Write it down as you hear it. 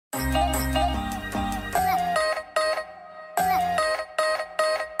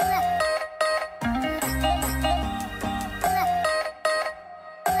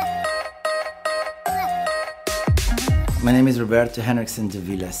My name is Roberto Henriksen de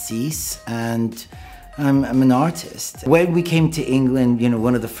Villasís, and I'm an artist. When we came to England,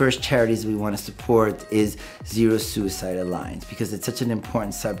 one of the first charities we want to support is Zero Suicide Alliance, because it's such an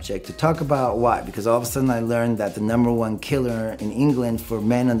important subject to talk about. Why? Because all of a sudden I learned that the #1 killer in England for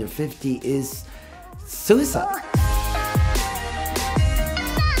men under 50 is suicide.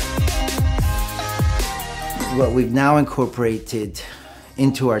 What we've now incorporated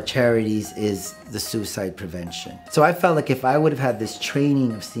into our charities is the suicide prevention. So I felt like if I would have had this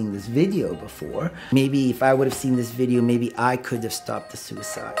training of seeing this video before, maybe if I would have seen this video, maybe I could have stopped the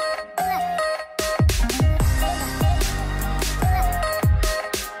suicide.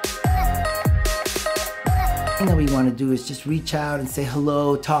 The thing that we want to do is just reach out and say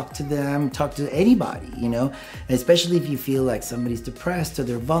hello, talk to them, talk to anybody, especially if you feel like somebody's depressed or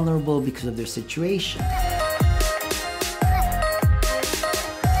they're vulnerable because of their situation.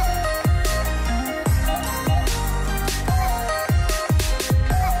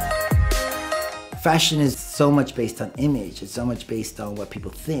 Fashion is so much based on image, it's so much based on what people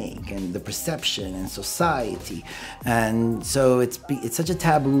think and the perception and society. And so it's such a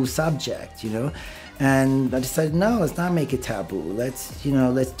taboo subject, And I decided, no, let's not make it taboo.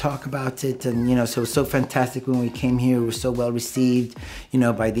 Let's talk about it. And, so it was so fantastic when we came here. We were so well received,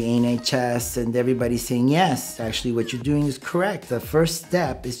 by the NHS, and everybody's saying, yes, actually what you're doing is correct. The first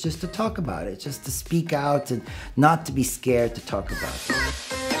step is just to talk about it, just to speak out and not to be scared to talk about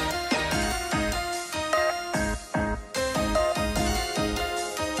it.